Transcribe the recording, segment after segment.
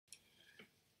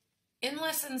In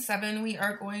lesson 7, we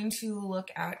are going to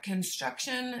look at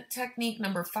construction technique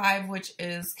number 5, which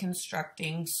is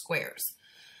constructing squares.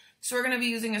 So we're going to be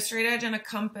using a straight edge and a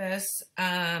compass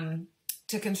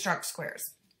to construct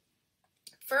squares.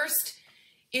 First,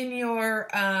 in your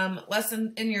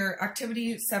lesson, in your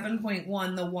activity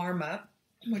 7.1, the warm-up,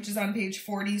 which is on page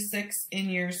 46 in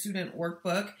your student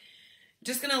workbook,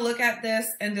 just going to look at this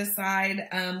and decide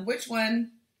which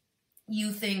one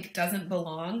you think doesn't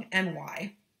belong and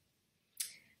why.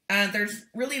 There's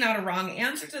really not a wrong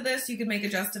answer to this. You can make a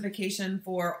justification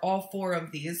for all 4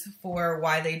 of these for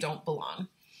why they don't belong.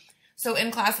 So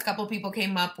in class, a couple people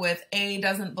came up with A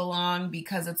doesn't belong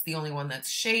because it's the only one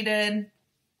that's shaded.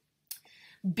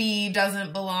 B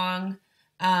doesn't belong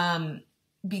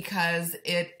because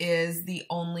it is the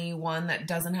only one that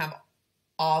doesn't have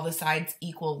all the sides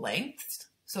equal lengths.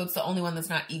 So it's the only one that's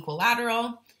not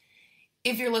equilateral.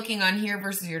 If you're looking on here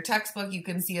versus your textbook, you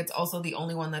can see it's also the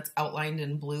only one that's outlined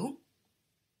in blue.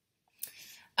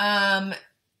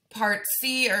 Part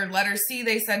C, or letter C,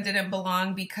 they said didn't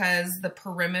belong because the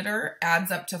perimeter adds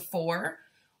up to 4,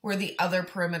 where the other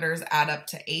perimeters add up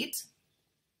to 8.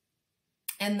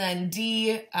 And then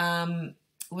D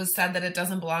was said that it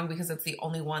doesn't belong because it's the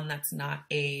only one that's not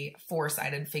a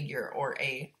 4-sided figure or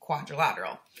a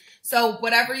quadrilateral. So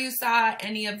whatever you saw,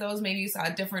 any of those, maybe you saw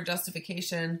a different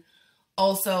justification.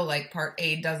 Also, like part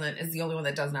A is the only one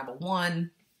that doesn't have a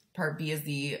 1. Part B is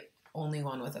the only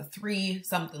one with a 3,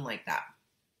 something like that.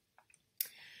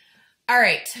 All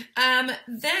right,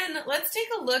 then let's take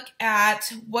a look at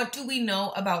what do we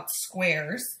know about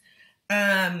squares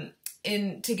to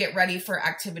get ready for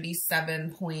activity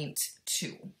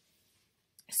 7.2.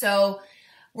 So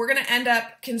we're going to end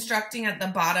up constructing at the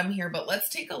bottom here, but let's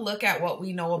take a look at what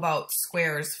we know about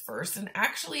squares first. And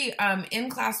actually, in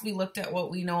class, we looked at what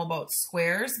we know about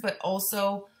squares, but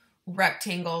also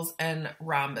rectangles and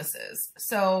rhombuses.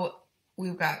 So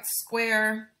we've got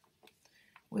square,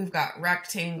 we've got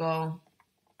rectangle,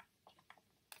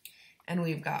 and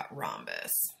we've got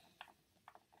rhombus.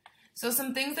 So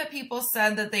some things that people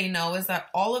said that they know is that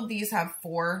all of these have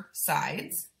 4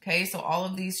 sides. Okay, so all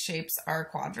of these shapes are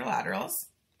quadrilaterals.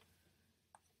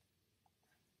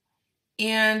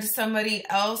 And somebody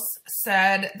else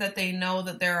said that they know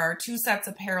that there are 2 sets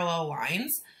of parallel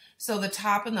lines. So the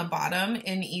top and the bottom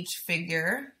in each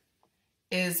figure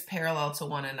is parallel to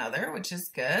one another, which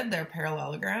is good. They're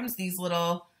parallelograms. These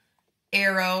little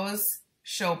arrows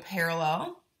show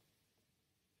parallel.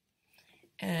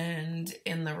 And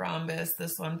in the rhombus,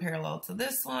 this one parallel to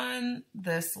this one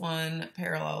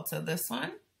parallel to this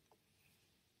one.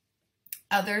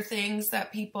 Other things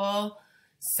that people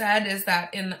said is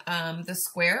that in the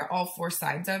square, all 4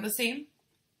 sides are the same.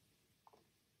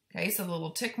 Okay, so the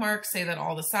little tick marks say that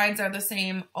all the sides are the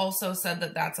same. Also said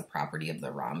that that's a property of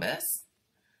the rhombus,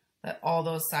 that all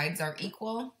those sides are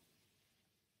equal.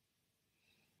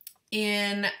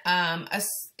 In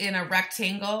a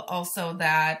rectangle, also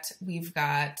that we've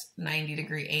got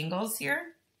 90-degree angles here.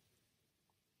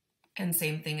 And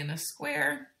same thing in a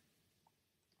square.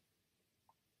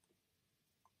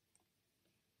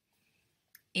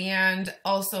 And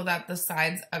also that the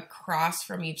sides across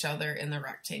from each other in the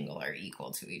rectangle are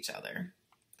equal to each other.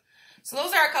 So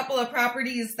those are a couple of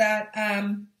properties that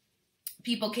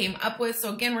people came up with.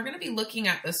 So again, we're going to be looking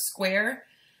at the square.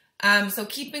 So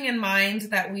keeping in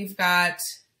mind that we've got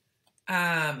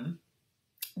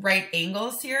right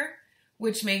angles here,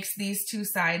 which makes these 2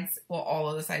 sides, well, all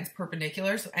of the sides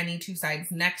perpendicular. So any 2 sides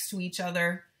next to each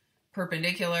other,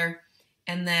 perpendicular.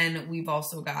 And then we've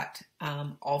also got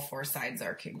all 4 sides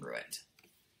are congruent.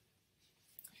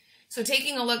 So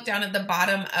taking a look down at the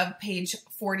bottom of page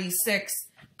 46,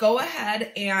 go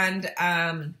ahead and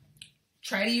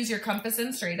try to use your compass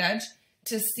and straight edge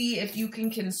to see if you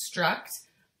can construct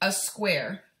a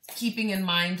square, keeping in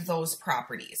mind those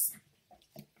properties.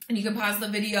 And you can pause the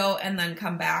video and then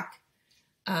come back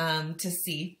to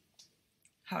see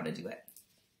how to do it.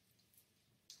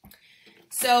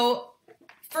 So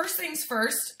first things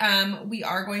first, we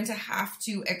are going to have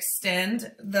to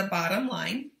extend the bottom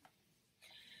line.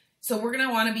 So we're going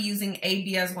to want to be using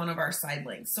AB as one of our side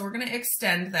lengths. So we're going to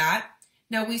extend that.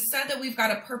 Now we said that we've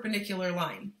got a perpendicular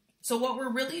line. So what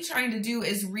we're really trying to do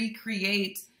is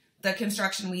recreate the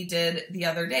construction we did the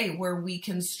other day where we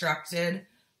constructed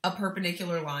a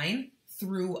perpendicular line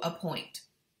through a point.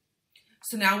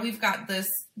 So now we've got this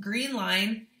green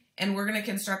line and we're going to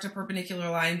construct a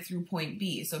perpendicular line through point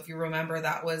B. So if you remember,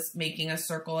 that was making a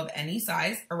circle of any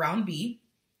size around B,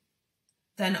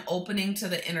 then opening to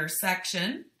the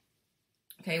intersection,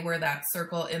 okay, where that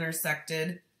circle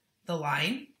intersected the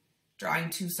line, drawing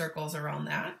 2 circles around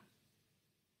that.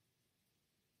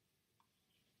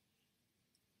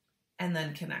 and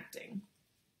then connecting.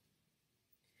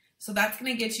 So that's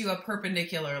going to get you a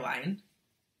perpendicular line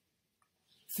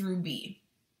through B.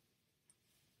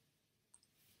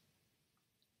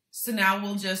 So now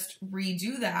we'll just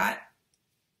redo that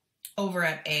over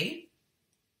at A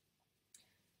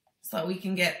so that we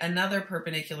can get another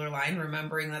perpendicular line,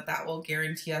 remembering that that will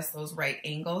guarantee us those right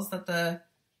angles that the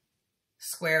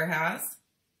square has.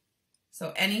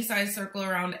 So any size circle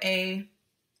around A,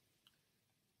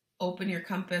 open your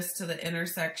compass to the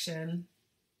intersection,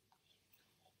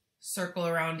 circle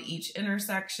around each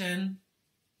intersection,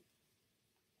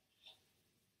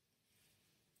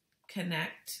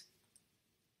 connect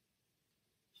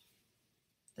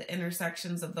the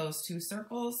intersections of those two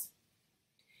circles.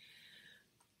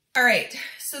 All right,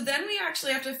 so then we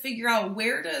actually have to figure out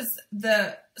where does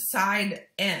the side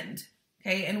end,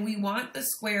 okay? And we want the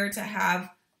square to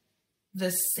have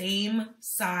the same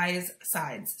size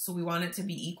sides. So we want it to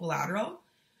be equilateral.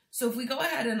 So if we go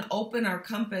ahead and open our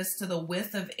compass to the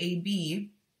width of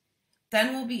AB,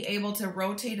 then we'll be able to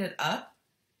rotate it up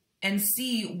and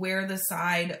see where the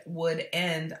side would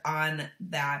end on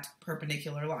that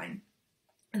perpendicular line.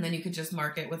 And then you could just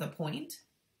mark it with a point.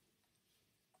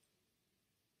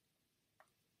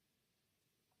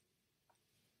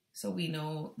 So we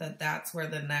know that that's where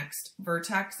the next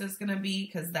vertex is going to be,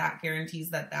 because that guarantees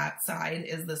that that side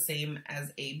is the same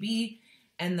as AB.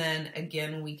 And then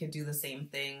again, we could do the same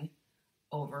thing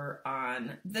over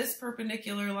on this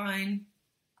perpendicular line.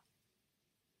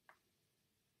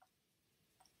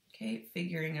 Okay,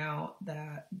 figuring out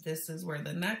that this is where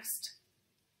the next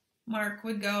mark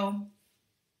would go.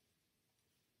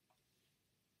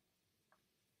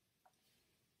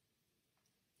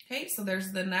 Okay, so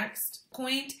there's the next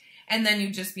point, and then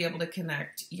you'd just be able to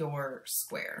connect your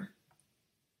square.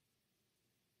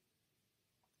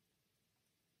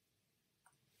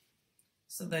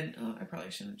 So then, oh, I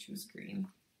probably shouldn't choose green.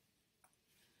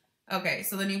 Okay,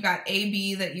 so then you've got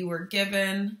AB that you were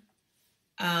given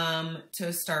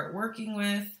to start working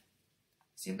with.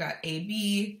 So you've got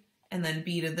AB, and then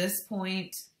B to this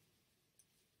point,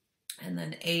 and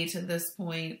then A to this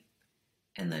point,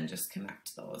 and then just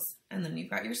connect those. And then you've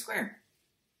got your square.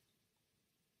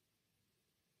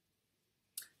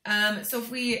 So if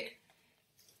we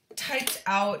typed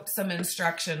out some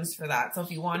instructions for that, so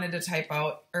if you wanted to type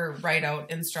out or write out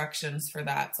instructions for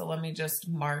that, so let me just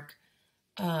mark,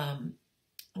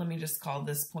 let me just call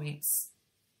this points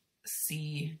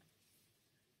C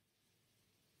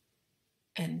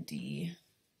and D.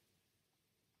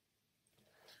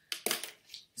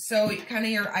 So kind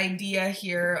of your idea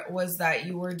here was that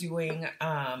you were doing,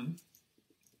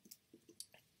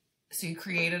 so you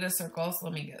created a circle. So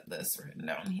let me get this written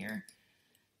down here.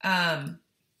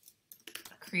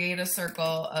 Create a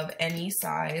circle of any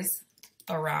size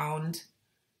around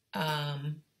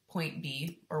point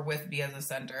B, or with B as a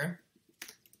center.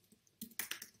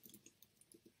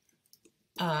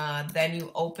 Then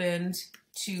you opened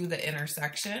to the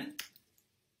intersection.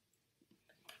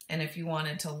 And if you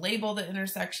wanted to label the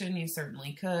intersection, you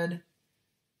certainly could.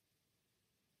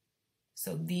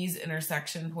 So these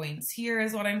intersection points here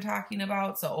is what I'm talking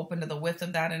about. So open to the width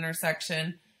of that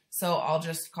intersection. So I'll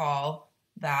just call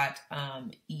that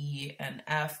E and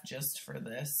F just for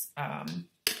this,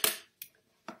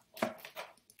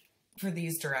 for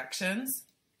these directions.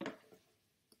 Let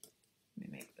me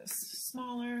make this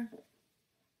smaller.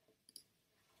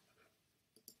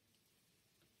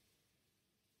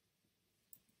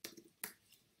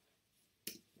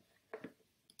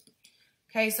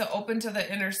 Okay, so open to the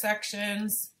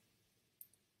intersections,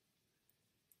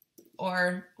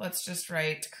 or let's just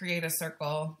write create a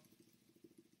circle.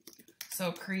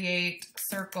 So create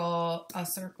circle, a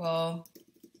circle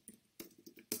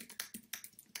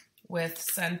with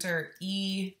center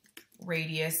E,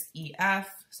 radius EF,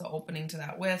 so opening to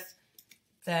that width.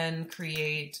 Then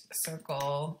create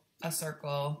circle, a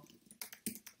circle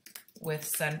with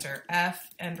center F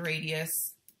and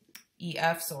radius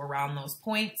EF, so around those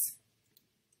points.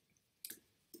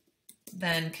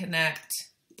 Then connect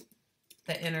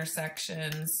the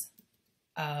intersections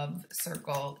of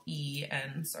circle E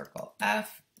and circle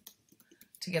F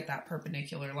to get that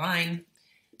perpendicular line.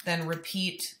 Then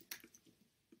repeat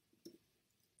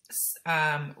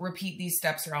these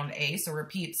steps around A. So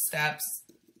repeat steps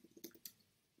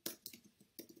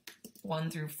 1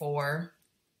 through 4,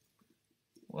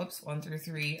 1 through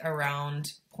 3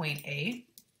 around point A.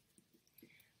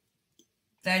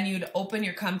 Then you'd open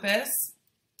your compass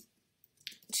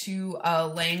to a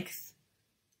length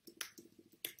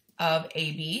of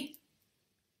AB,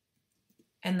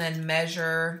 and then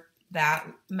measure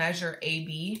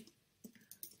AB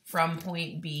from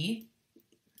point B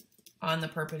on the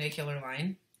perpendicular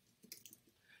line.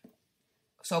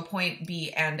 So point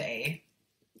B and A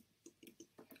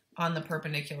on the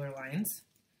perpendicular lines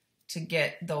to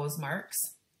get those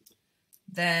marks.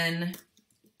 Then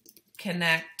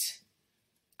connect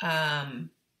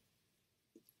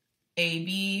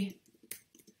AB,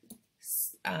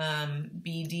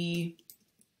 BD,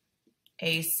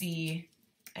 AC,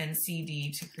 and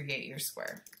CD to create your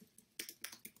square.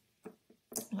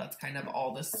 That's kind of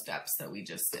all the steps that we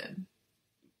just did.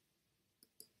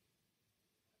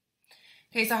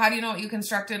 Okay, so how do you know what you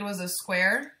constructed was a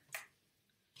square?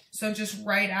 So just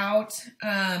write out,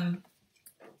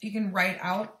 you can write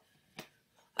out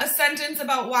a sentence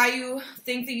about why you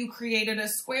think that you created a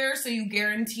square. So you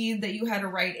guaranteed that you had a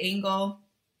right angle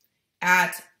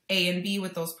at A and B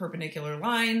with those perpendicular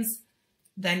lines.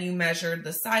 Then you measured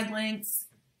the side lengths.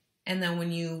 And then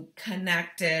when you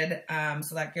connected,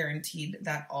 so that guaranteed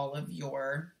that all of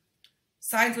your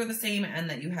sides were the same and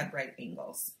that you had right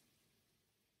angles.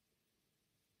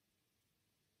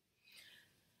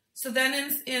 So then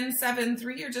in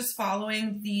 7.3, you're just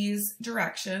following these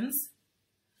directions.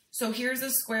 So here's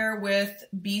a square with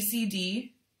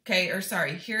BCD, okay, or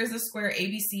sorry, here's a square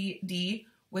ABCD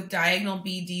with diagonal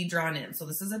BD drawn in. So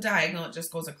this is a diagonal, it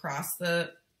just goes across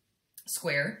the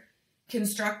square.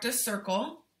 Construct a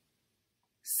circle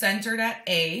centered at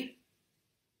A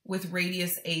with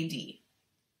radius AD.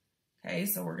 Okay,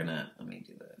 so we're gonna, let me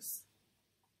do this.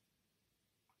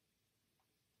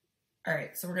 All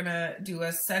right, so we're gonna do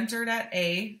a centered at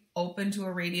A, open to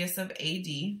a radius of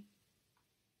AD.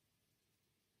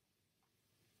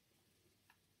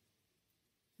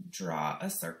 Draw a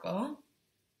circle.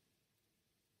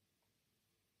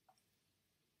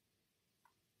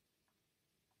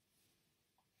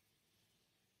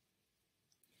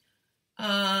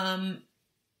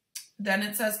 Then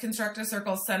it says construct a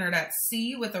circle centered at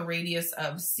C with a radius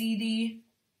of CD.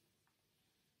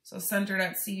 So centered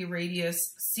at C, radius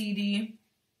CD.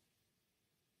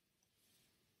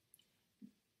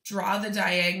 Draw the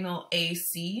diagonal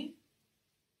AC.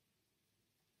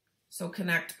 So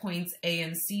connect points A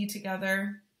and C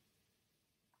together.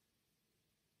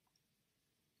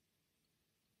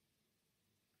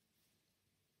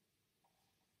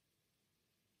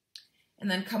 And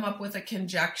then come up with a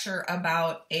conjecture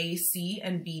about AC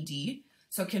and BD.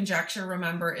 So conjecture,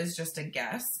 remember, is just a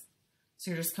guess.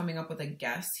 So you're just coming up with a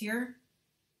guess here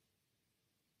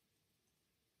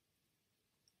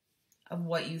of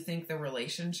what you think the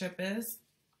relationship is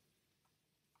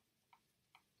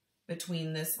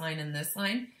between this line and this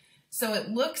line. So it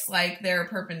looks like they're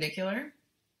perpendicular.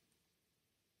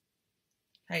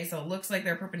 Okay, so it looks like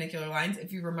they're perpendicular lines.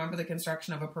 If you remember the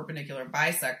construction of a perpendicular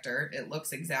bisector, it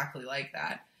looks exactly like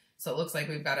that. So it looks like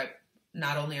we've got a,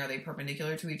 not only are they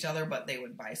perpendicular to each other, but they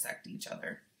would bisect each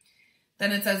other.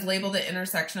 Then it says label the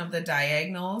intersection of the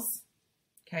diagonals.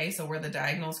 Okay, so where the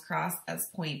diagonals cross as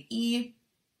point E.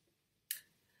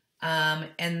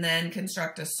 And then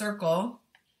construct a circle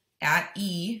at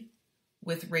E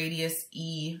with radius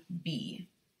EB.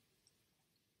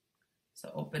 So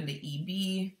open to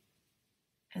EB.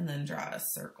 And then draw a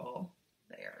circle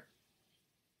there.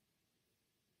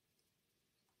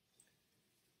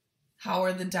 How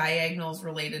are the diagonals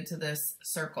related to this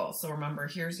circle? So remember,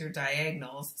 here's your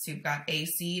diagonals. So you've got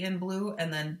AC in blue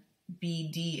and then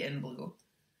BD in blue.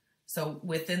 So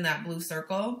within that blue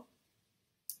circle,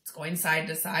 it's going side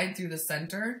to side through the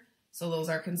center. So those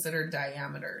are considered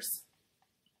diameters.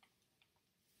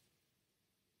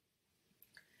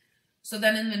 So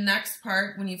then in the next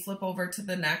part, when you flip over to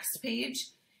the next page,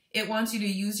 it wants you to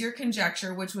use your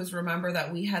conjecture, which was, remember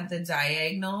that we had the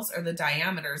diagonals, or the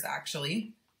diameters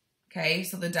actually. Okay,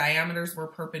 so the diameters were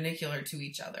perpendicular to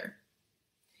each other.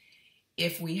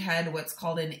 If we had what's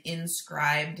called an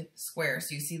inscribed square,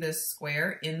 so you see this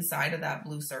square inside of that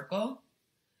blue circle.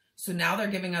 So now they're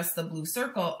giving us the blue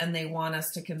circle and they want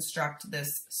us to construct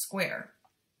this square.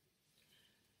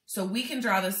 So we can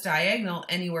draw this diagonal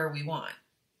anywhere we want.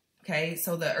 Okay,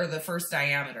 so the first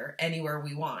diameter anywhere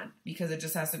we want, because it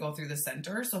just has to go through the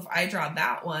center. So if I draw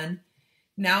that one,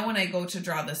 now when I go to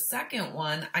draw the second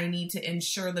one, I need to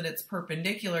ensure that it's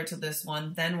perpendicular to this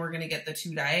one. Then we're going to get the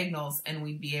two diagonals and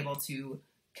we'd be able to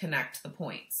connect the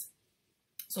points.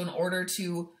 So in order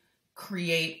to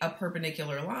create a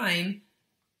perpendicular line,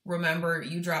 remember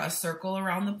you draw a circle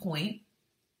around the point.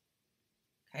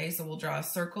 Okay, so we'll draw a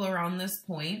circle around this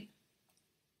point.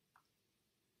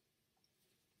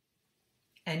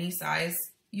 Any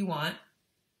size you want,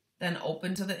 then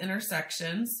open to the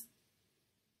intersections.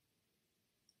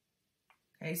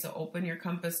 Okay, so open your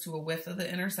compass to a width of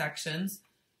the intersections,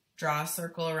 draw a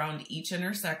circle around each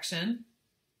intersection,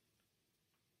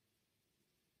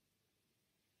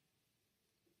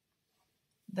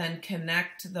 then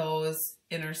connect those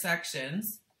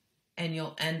intersections, and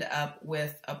you'll end up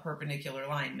with a perpendicular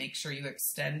line. Make sure you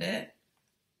extend it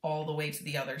all the way to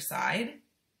the other side.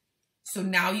 So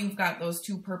now you've got those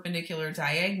two perpendicular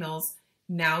diagonals.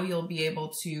 Now you'll be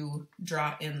able to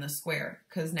draw in the square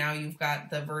because now you've got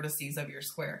the vertices of your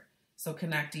square. So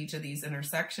connect each of these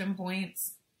intersection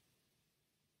points,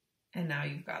 and now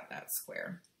you've got that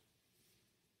square.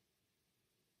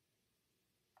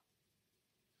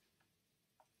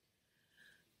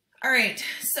 All right,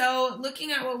 so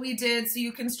looking at what we did, so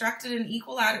you constructed an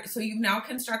equilateral, so you've now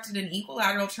constructed an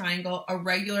equilateral triangle, a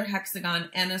regular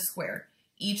hexagon, and a square,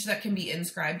 each that can be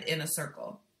inscribed in a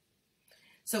circle.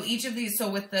 So each of these, so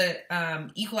with the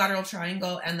equilateral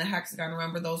triangle and the hexagon,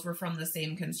 remember those were from the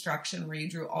same construction where you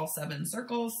drew all 7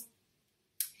 circles.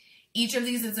 Each of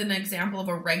these is an example of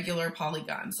a regular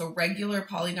polygon. So regular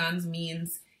polygons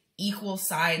means equal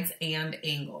sides and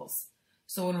angles.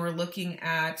 So when we're looking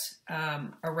at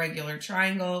a regular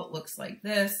triangle, it looks like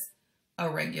this. A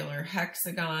regular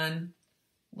hexagon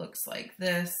looks like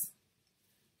this.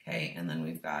 Okay, and then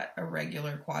we've got a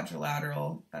regular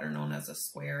quadrilateral, better known as a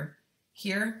square,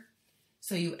 here.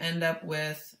 So you end up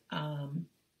with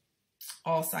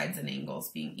all sides and angles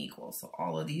being equal. So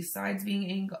all of these sides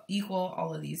being equal,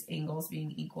 all of these angles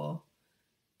being equal.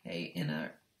 Okay, in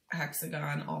a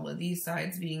hexagon, all of these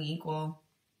sides being equal.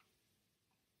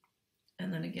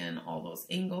 And then again, all those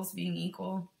angles being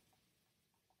equal.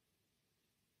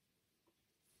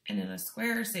 And in a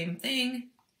square, same thing.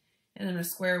 And in a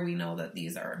square, we know that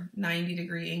these are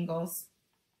 90-degree angles.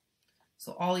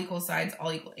 So all equal sides,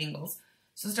 all equal angles.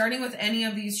 So starting with any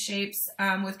of these shapes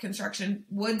with construction,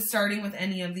 would starting with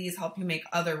any of these help you make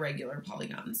other regular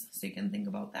polygons? So you can think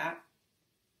about that.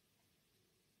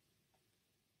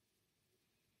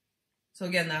 So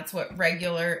again, that's what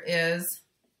regular is.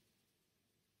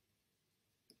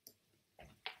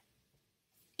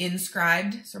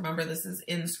 Inscribed, so remember this is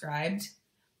inscribed,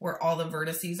 where all the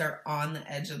vertices are on the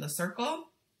edge of the circle.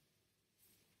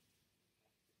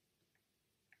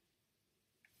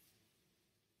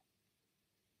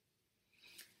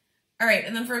 All right,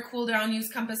 and then for a cool down,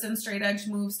 use compass and straight edge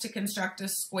moves to construct a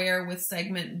square with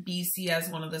segment BC as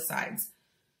one of the sides.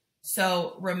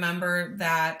 So remember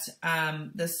that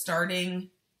the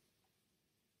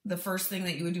first thing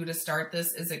that you would do to start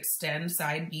this is extend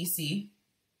side BC.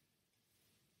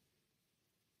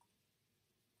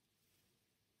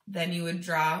 Then you would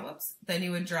draw,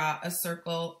 a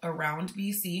circle around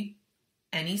BC,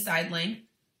 any side length,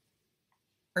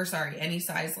 or sorry, any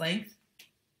size length,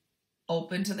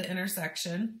 open to the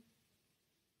intersection,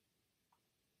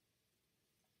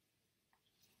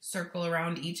 circle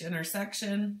around each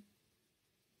intersection,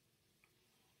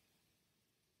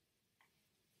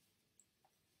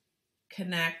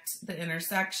 connect the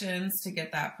intersections to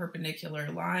get that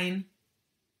perpendicular line,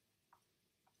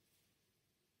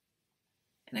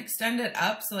 and extend it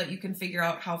up so that you can figure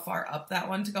out how far up that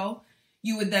one to go.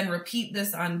 You would then repeat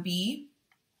this on B.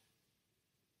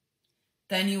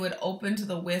 Then you would open to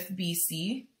the width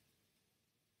BC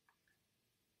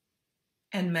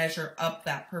and measure up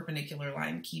that perpendicular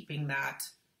line, keeping that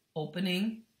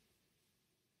opening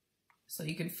so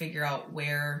you can figure out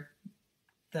where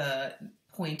the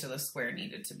point of the square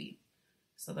needed to be.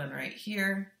 So then right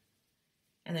here,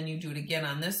 and then you do it again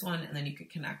on this one, and then you could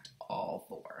connect all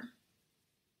 4.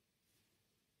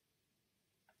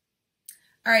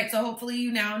 All right, so hopefully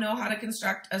you now know how to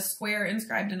construct a square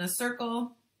inscribed in a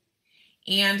circle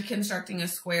and constructing a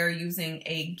square using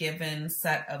a given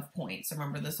set of points.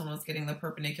 Remember, this one was getting the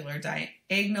perpendicular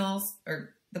diagonals,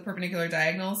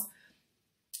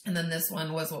 and then this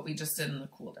one was what we just did in the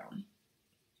cool down.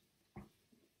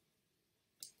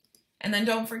 And then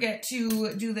don't forget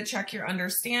to do the check your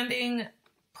understanding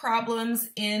problems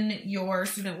in your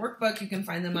student workbook. You can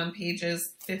find them on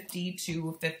pages 50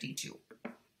 to 52.